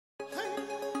My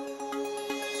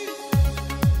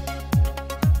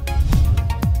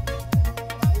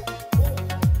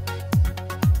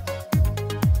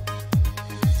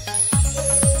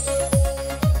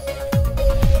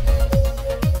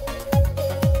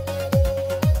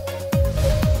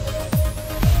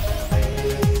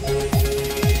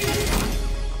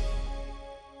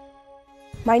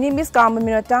name is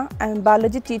Minata. I am a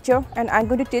biology teacher and I am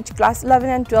going to teach class 11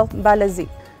 and 12 biology.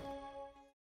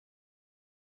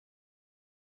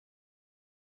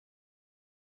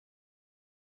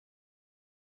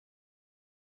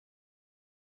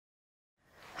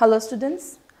 Hello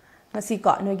students. Nasi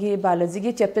ka nagi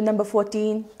biology chapter number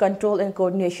 14, control and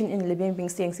coordination in living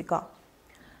beings yeng sika.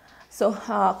 So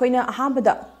koina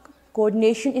ahambada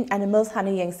coordination in animals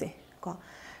hana yeng se ka.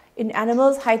 In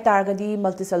animals, high targadi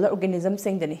multicellular organisms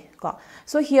singdani.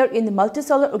 So here in the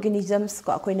multicellular organisms,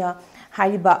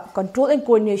 haiba control and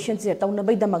coordination se tauna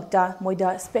bay damakta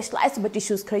moida specialized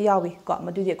tissues khariyawi.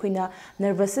 Madudi koina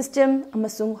nervous system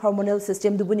amasung hormonal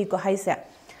system dubuni ko haise.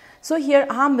 So here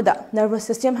ahambada nervous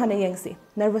system hana yengsi.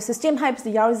 Nervous system hypes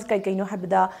the yaris kai kaino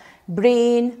habida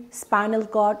brain, spinal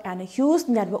cord, and a huge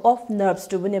network of nerves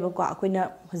dubuni ko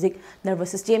koina hazik nervous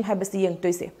system hypes the yeng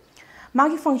toise.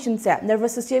 Magi function se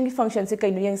nervous system ki function se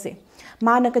kaino yang se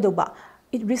mana kadoba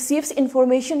it receives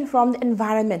information from the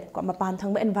environment ko mapan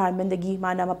thang ba environment dagi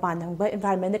mana mapan thang ba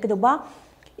environment kadoba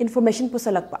information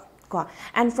pusalakpa ko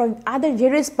and from other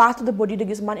various parts of the body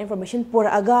dagi man information por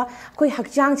aga koi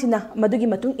hakchang sina madugi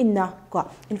matung inna ko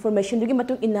information dagi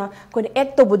matung inna ko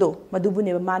act to budo madubu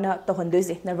ne mana to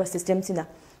hondoise nervous system sina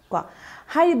ko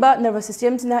haiba nervous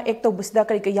system sina act to busda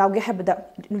kari ka yawge habada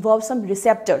involve some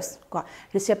receptors ko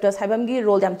receptors haibamgi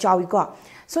role yam chawi ko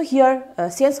so here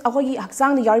sense akogi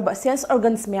haksang ni yariba sense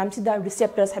organs myam sida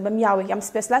receptors haibam yawi yam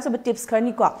specialized about tips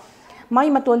kharni ko mai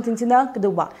maton thingsina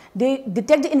kaduba they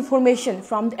detect the information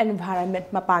from the environment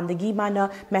mapandagi mana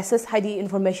message haidi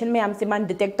information myam se man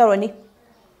detect toroni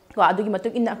ko adugi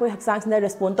matuk inna koi haksang sina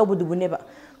respond to budu buneba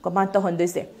ko man to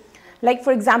hondoise. Like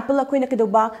for example, akoina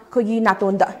kadoba kogi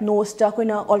natonda nose ta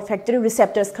akoina olfactory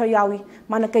receptors khariyawi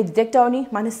mana kai detector ni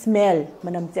mana smell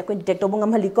manam se akoin detector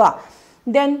bangam haliko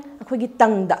then akogi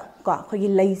tangda ko akogi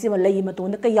lai se lai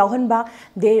matonda kai yawhan ba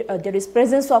there is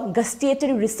presence of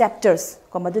gustatory receptors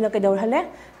ko maduna kai dawr hale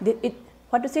it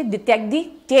what to say detect the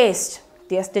taste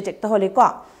detector hole ko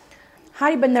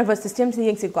hariba nervous system se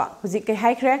yengsi ko huzik kai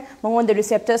haikre mangon the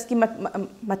receptors ki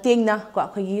mateng na ko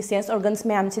khoi sense organs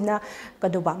myam sina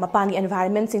kadoba mapani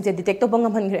environment sing se detect to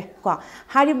bangam hangre ko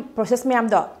hari process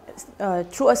myam do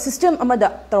through a system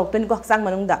amada tarokten ko sang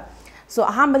manungda so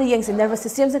ahambada yengsi nervous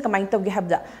system se kamai to ge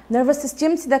habda nervous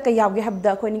system sida ka yaw ge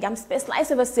habda ko ni am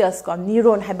specialized of cells ko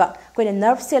neuron haba ko na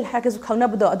nerve cell ha ka su khangna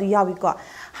budo adu yawi ko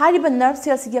hariba nerve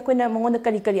cells gi ko na mangon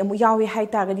kari kari amu yawi hai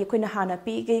ta ga di ko na hana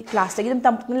pi ge class ta gi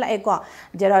tam la e ko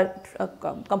there are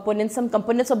some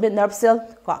components of the nerve cell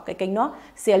ko kai no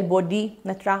cell body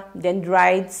natra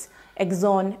dendrites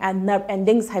axon and nerve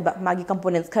endings haiba magi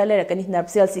components khale ra kani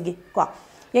nerve cells gi ko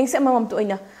yang se mamam to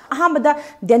ina ahambada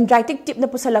dendritic tip na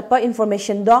pusalapa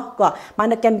information do ko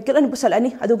mana chemical an pusal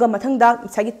ani aduga mathang da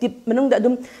sagi tip manung da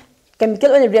dum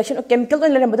chemical on reaction of chemical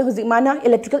on lamada huzik mana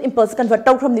electrical impulse convert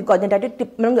out from the dendritic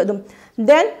tip manung da dum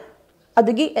then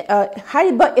adugi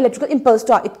haiba electrical impulse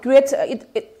to it creates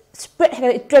it spread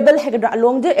it travel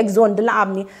along the axon de la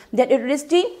amni then it reaches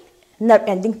the nerve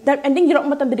ending jirok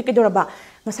matam didi kedoraba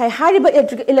ngasai hariba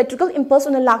electrical impulse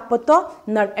on lakpoto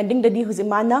nerve ending dadi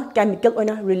huzimana chemical on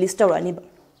release to ani ba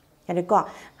yani ko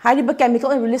hariba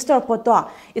chemical on release to poto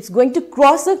it's going to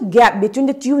cross a gap between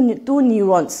the two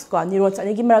neurons ko neurons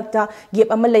ani gi marakta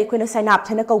gap ama lai koina synapse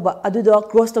hana kauba adu do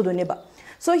cross to do ne ba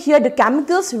so here the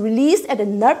chemicals released at the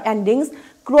nerve endings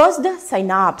cross the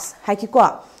synapse haki ko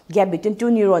gap between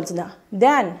two neurons na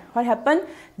then what happened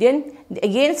then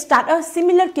again start a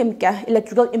similar chemical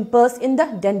electrical impulse in the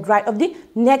dendrite of the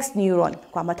next neuron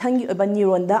kwa mathangi oba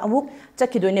neuron da amuk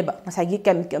chakidoine ba masagi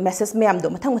chemical message myam do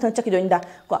mathang chakidoin da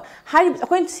kwa hari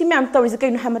akoin si myam tawri kai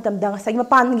no hamatam da masagi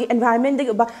mapan gi environment da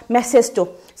oba message to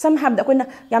some have da akoina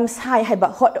yam sai haiba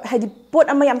hot hadi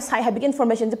pot ama yam sai habi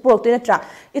information the product na tra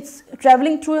it's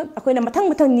traveling through akoina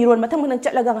mathang neuron mathang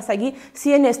chatlaga masagi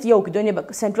CNS yo kidoine ba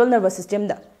central nervous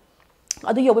system da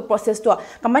adu yobi process to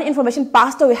common information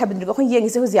passed to we have been ko yeng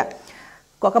se huzia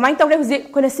ko common to huzi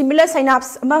ko similar synapse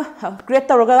ama create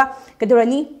toroga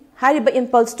kedorani hariba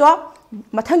impulse to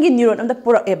mathangi neuron amda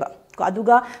pura eba ko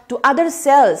aduga to other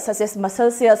cells such as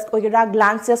muscle cells ogira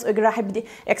gland cells ogira habidi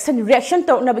action reaction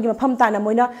to na bagi mafam ta na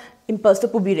moina impulse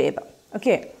to pubire eba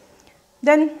okay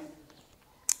then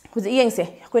huzi yeng se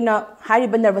ko na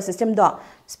hariba nervous system do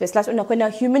specialized on ko na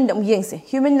human dam yeng se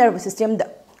human nervous system da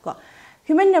ko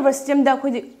Human nervous system da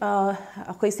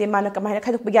koi se mana kamai na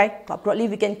khaidok bigay. Broadly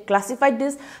we can classify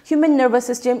this human nervous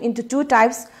system into two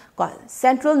types.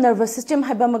 Central nervous system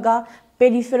haiba maga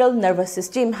peripheral nervous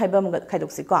system haiba maga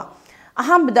khaidok se ko.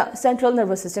 Ahambada central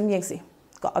nervous system yengsi.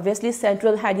 Obviously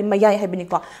central hadi mayai haibini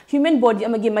ko. Human body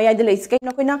amagi mayai de leis kai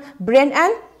na koi na brain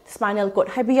and spinal cord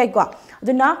haibiyai ko.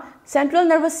 Aduna central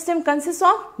nervous system consists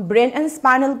of brain and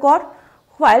spinal cord,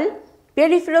 while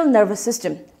peripheral nervous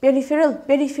system,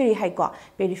 periphery hai ko,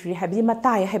 periphery haibidi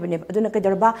matai haibini. Aduna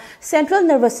kadarba central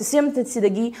nervous system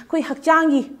sidagi koi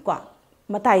hakchangi ko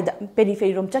matai da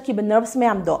periphery rom chaki ba nerves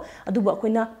mayam do aduba koi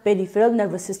na peripheral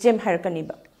nervous system hairkani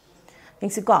ba.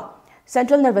 Yengsi ko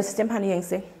central nervous system hani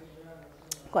yengsi.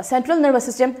 Central nervous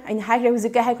system in high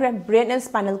brain and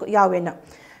spinal cord.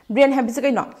 Brain has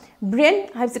brain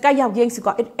has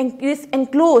it is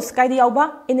enclosed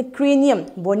in a cranium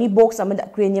bony box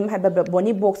cranium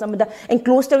bony box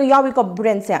enclosed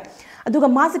brain aduga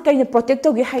mas kaina protect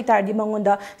togi haitar di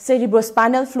mangonda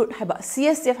cerebrospinal fluid haba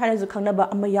CSF hana zu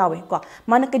khangnaba ama yawe ko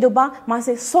mana kedoba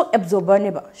mase shock absorber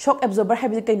neba shock absorber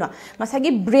habi kaina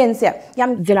masagi brain se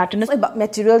yam gelatinous oiba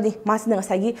material di mas na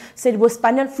masagi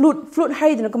cerebrospinal fluid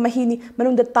haidna ko mahini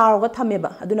manungda targa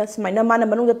thameba aduna smaina mana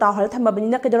manungda taw hal thamabani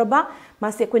na kedoba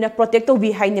mase koina protect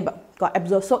togi haineba ko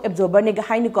absorb shock absorber ne ga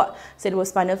haini ko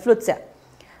cerebrospinal fluid se.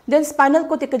 Then spinal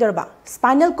cord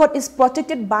Spinal cord is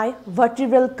protected by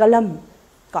vertebral column.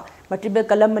 Vertebral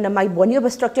column mana my bony of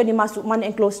structure ni masu man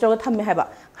enclosed to thamme haba.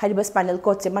 Haiba spinal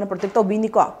cord se man protect to bini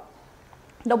ko.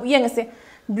 Daw yang ase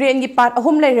brain gi part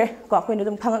ahum lai re ko ko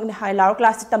dum thangak ni high lower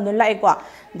class tam don lai ko.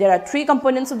 There are three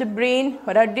components of the brain.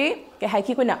 What are they? Ke hai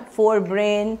ki ko na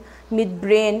forebrain,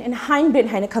 midbrain and hindbrain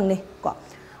hai na khangne ko.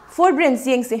 Forebrain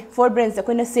yang se forebrain se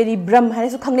ko na cerebrum hai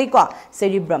su khangne ko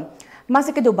cerebrum.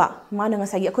 Masa kedoba mana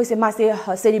ngasagi akoi se mase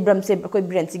cerebrum se akoi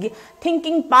brain sigi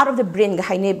thinking part of the brain ga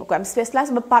haine ko am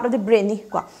specialized part of the brain ni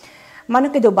ko mana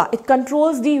kedoba it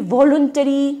controls the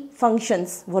voluntary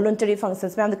functions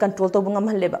me am the control to bungam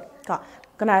haleba ka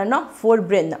kana no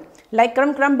forebrain like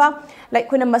kram ba like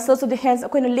koina muscles of the hands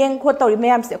koina leng kho tori me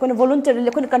am se koina voluntary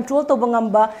koina control to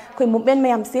bungam ba koi movement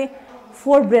me am se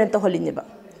forebrain to holini ba.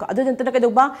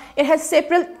 It has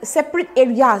separate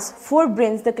areas.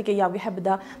 Forebrains the kake yawi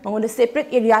habda mangon the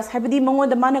separate areas habdi mangon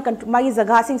the mana magi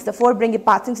jaga sings the forebrain ge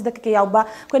part sings the kake yawba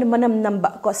ko manam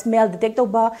namba ko smell detect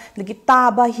ba the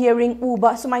ta hearing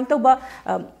uba sumain to ba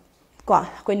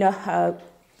ko na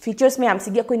features me am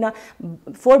sigi ko na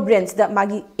forebrains the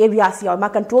magi areas yaw ma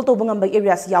control to bangam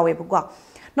areas yawe ko.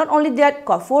 Not only that,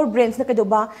 forebrains na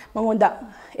kadoba mangonda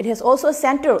it has also a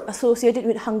center associated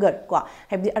with hunger ko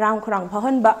habdi around khorang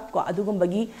phahan ba ko adugum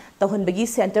bagi tahun bagi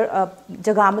center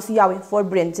jaga mas yawe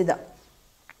forebrain sida.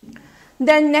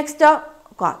 Then next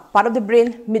part of the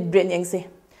brain midbrain yang se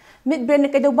midbrain na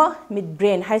kadoba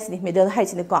midbrain haisni middle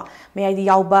haisni ko may di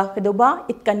yawba kadoba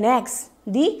it connects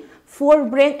the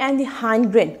forebrain and the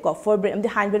hindbrain ko forebrain and the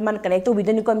hindbrain man connect to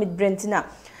within ko midbrain sina.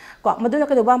 Maduna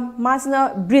kadoba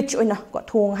masna bridge oina ko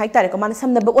thong haitare ko man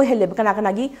samna ba oi hele kana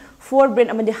kana gi forebrain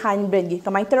and the hindbrain gi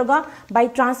kamai taraga by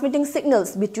transmitting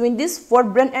signals between this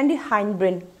forebrain and the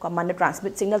hindbrain ko man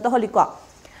transmit signal to holi ko.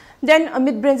 Then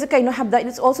midbrain se kaino have that it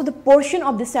is also the portion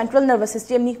of the central nervous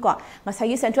system ni ko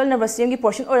ngasagi central nervous system gi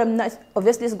portion or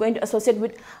obviously is going to associate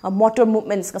with motor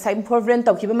movements ngasai forebrain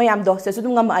to kiba mayam do se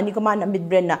sudum ngam ani ko man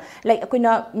midbrain na like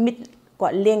akoina mid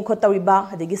leng ko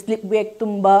tawiba adagi sleep wake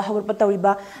tumba hawar pa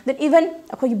tawiba then even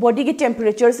akoi body ki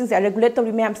temperature since regulate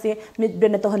tawi me am se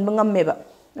midbrain na to han mangam meba.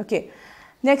 Okay,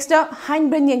 next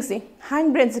hindbrain yang se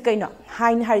hindbrain se kaina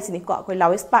hind haris ni ko akoi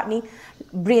lowest part ni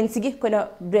brain sigi ko na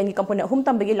brain ki component hum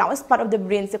tambagi lowest part of the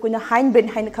brain se ko na hindbrain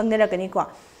hind khangnera kani ko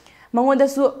mangonda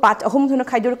su part hum thuna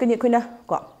khaidor kani ko na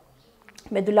ko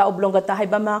medulla oblongata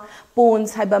haibama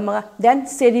pons haibama then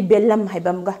cerebellum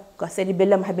haibama ko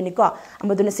cerebellum haibani ko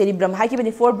amaduna cerebrum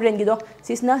haikibani forebrain gido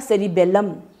sisna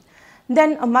cerebellum.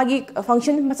 Then amagi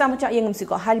function macha yengam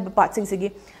siko hariba part sing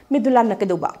sigi medulla na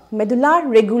kadoba medulla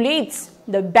regulates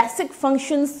the basic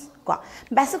functions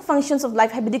of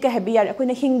life habidi ka habi yar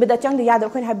akoina hingbeda chang da yadar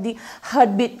akoina habdi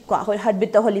heartbeat ko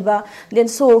heartbeat to holiba then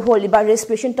soul holiba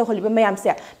respiration to holiba mayam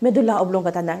se medulla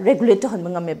oblongata na regulate to hon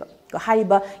mangam ko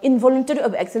hariba involuntary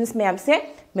of actions mayam se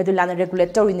medulla na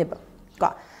regulatory ne ba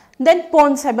ko. Then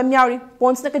pons habam yauri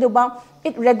pons na kadoba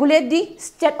it regulate the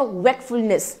state of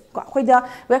wakefulness ko akoida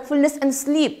wakefulness and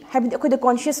sleep habdi akoida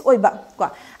conscious oiba ko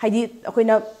haidi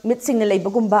akoina mid signal leiba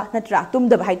gumba natra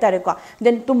tumda ba haitare ko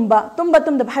then tumba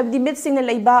habdi mid signal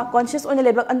leiba conscious on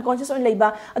leiba unconscious on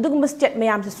leiba adugumba state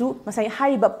mayam su masai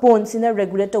hariba pons ina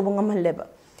regulate to ngam haleba.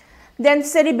 Then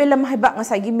cerebellum haiba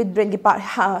ngasai gi midbrain gi part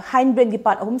hindbrain gi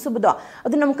part ahum subudo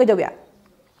adunam kadawya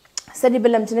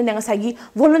cerebellum chine nang sagi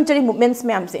voluntary movements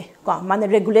myam se ko mana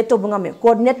regulate to bungam me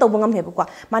coordinate to bungam he ko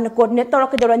mana coordinate to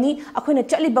rak dorani akoina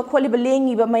chali ba kholi ba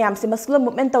lengi ba mayam se muscular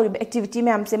movement to activity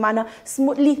myam se mana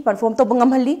smoothly perform to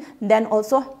bungam halli then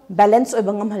also balance oi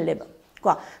bungam halle ba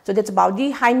ko so that's about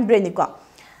the hindbrain ko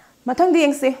mathang di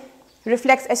se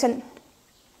reflex action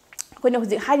akoina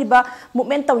huji hariba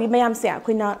movement to mayam se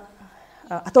akoina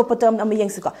atopa term am yang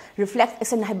se ko reflex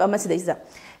action haiba ma se da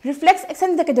reflex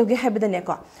action da kadoge habidane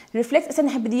ko reflex action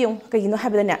habidi yung kayino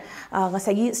habidane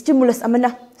ngasagi stimulus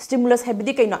amana stimulus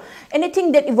habidi kayno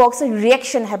anything that evokes a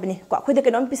reaction habini ko khoi da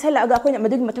kayno pisala aga khoi na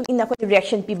madugi matung ina ko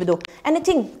reaction pibido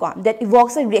anything ko that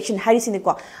evokes a reaction harisini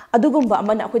ko adugumba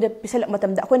amana khoi da pisala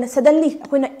matam da khoi na suddenly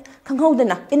khoi na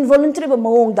khanghaudana involuntary ba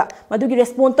mawong da madugi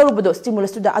respond tarubudo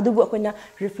stimulus to da adubu khoi na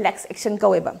reflex action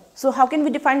kaweba so how can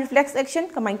we define reflex action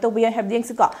kamang to we have the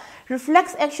ko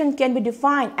reflex action can be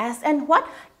defined as and what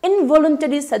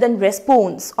involuntary sudden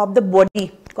response of the body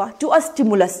to a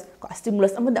stimulus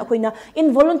stimulus amada akoina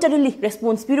involuntarily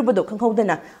response pirubodo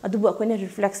khanghaudana adubu akoina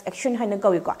reflex action haina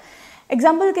kawi ko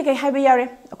example ke haiba yare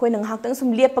akoina nghaktang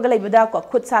sum lepaga leibada ko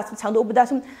khut sa changdo ubada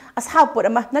sum asha por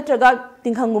ama natraga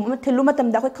tinghangum thilu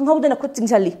matam da ko khanghaudana khut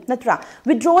chingchali natra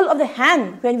withdrawal of the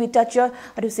hand when we touch a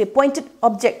pointed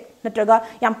object natraga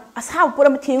yam asha por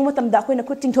ama thingu matam da akoina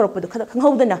khut chingthorapado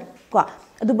khanghaudana ko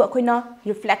adubu akoina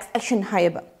reflex action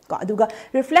haiba aduga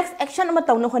reflex action ama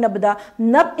tawna khona bada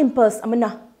nerve impulse amana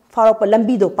faropa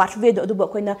lambi do pathway do aduba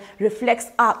koina reflex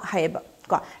arc haiba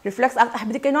ko reflex arc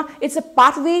habidi kaino it's a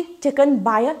pathway taken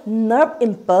by a nerve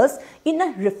impulse in a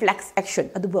reflex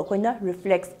action aduba koina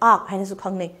reflex arc haina su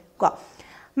khangnei ko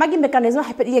magi mechanism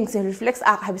haipet yengse reflex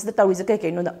arc habis da tawri kai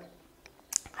kaino da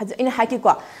haja ina haki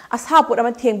ko asha put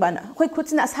ama theng bana khoi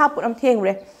khutsina asha put am theng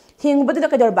re theng badu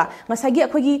da kadorba ngasagi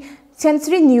akhoi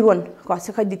sensory neuron ko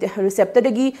sakhadi receptor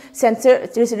dagi sensor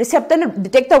receptor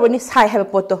detector ni sai have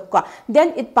poto ko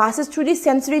then it passes through the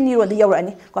sensory neuron the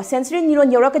yorani ko sensory neuron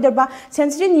yora kadarba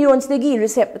sensory neurons dagi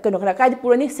receptor kono kala kai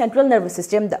purani central nervous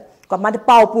system da ko ma the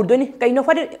powerful do ni kaino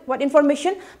what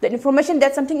information the information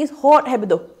that something is hot have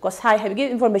do ko sai have give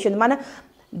information mana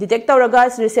detector raga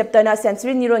receptor na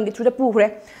sensory neuron gi through the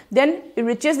pure then it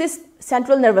reaches this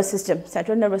central nervous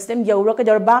system yora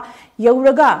kadarba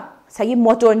yoraga sagi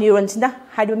motor neurons na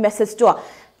hide message to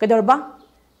kadorba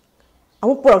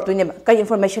amu porok to ne kai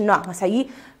information na sagi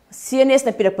CNS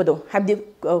na pirapado have the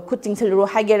kuting selro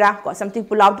hagera ko something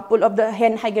pull of the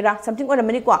hand hagera something or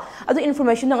many ko adu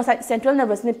information na central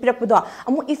nervous ne pirapado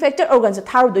amu effector organs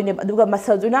tharu do ne aduga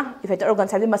muscle duna effector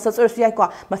organs have muscles or fi ko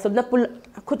muscle na pull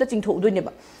khuta ching tho do ne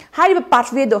ba hari ba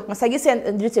pathway do sagi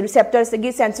receptors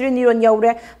sagi sensory neuron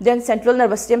yaure then central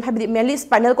nervous system have the mainly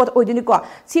spinal cord odini ko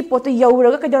si poto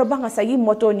yaura ka kadorba sagi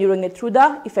motor neuron ne through the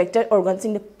effector organs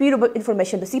in the pirable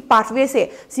information the si pathway se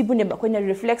si bune ba ko na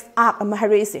reflex arc ama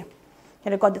hare se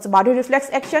and it's about reflex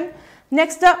action.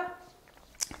 Next,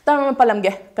 term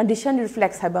palamge condition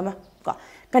reflex habama ko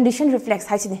condition reflex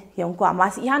haisini yong ko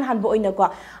mas ihan han bo ina ko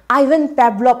Ivan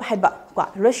Pavlov haba ko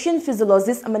Russian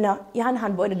physiologist amana ihan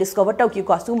han bo ina discover taw ki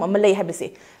ko sum amalai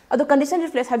habise ado condition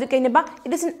reflex habi kaine ba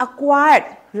it is an acquired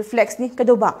reflex ni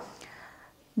kadoba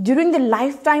during the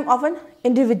lifetime of an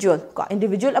individual ko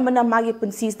individual amana magi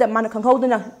punsis da mana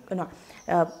khanghauduna kana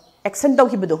action taw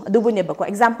hibudo adu bune ba ko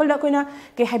example la koina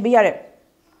ke habi yare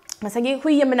masagi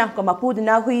hui yamana ko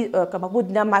mapudna hui ka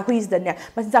mapudna ma hui is the ne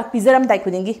masja pizaram dai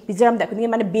kudingi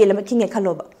mana bel ma kinge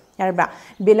khaloba yarba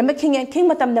bel ma king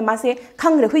matam na mase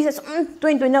khangre hui se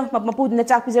toin toina mapudna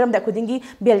chak pizaram dai kudingi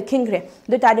bel kingre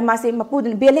do tadi mase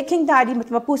mapudna bel king tadi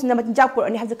mapusna mat jak por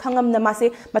ani ha khangam na mase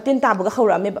matin tabu ga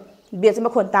khawra me bel se ma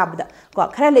khon tabda ko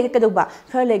khara lege kaduba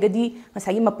khara lege di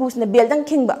masagi mapusna bel dang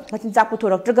king ba matin jak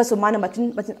putorak traga so mana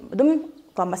matin dum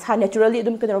ko masa naturally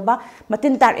dum kadoba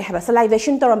matin tar e haba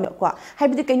salivation toram ko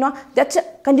haibidi kaino that's a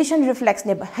condition reflex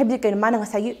ne ba haibidi kaino mana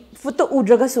ngasagi photo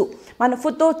udraga su mana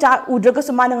photo cha udraga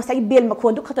su mana ngasagi bel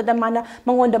makhon du khata da mana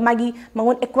mangon da magi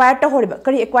mangon acquire ta horiba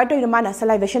kari acquire to mana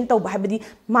salivation to ba haibidi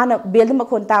mana bel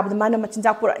makhon ta ba mana machin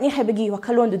ja pura ni haibigi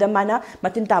wakhalon du da mana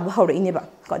matin ta ba hori ne ba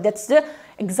ko that's the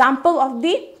example of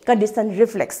the condition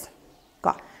reflex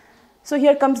ko so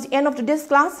here comes the end of today's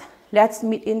class. Let's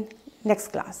meet in next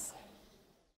class.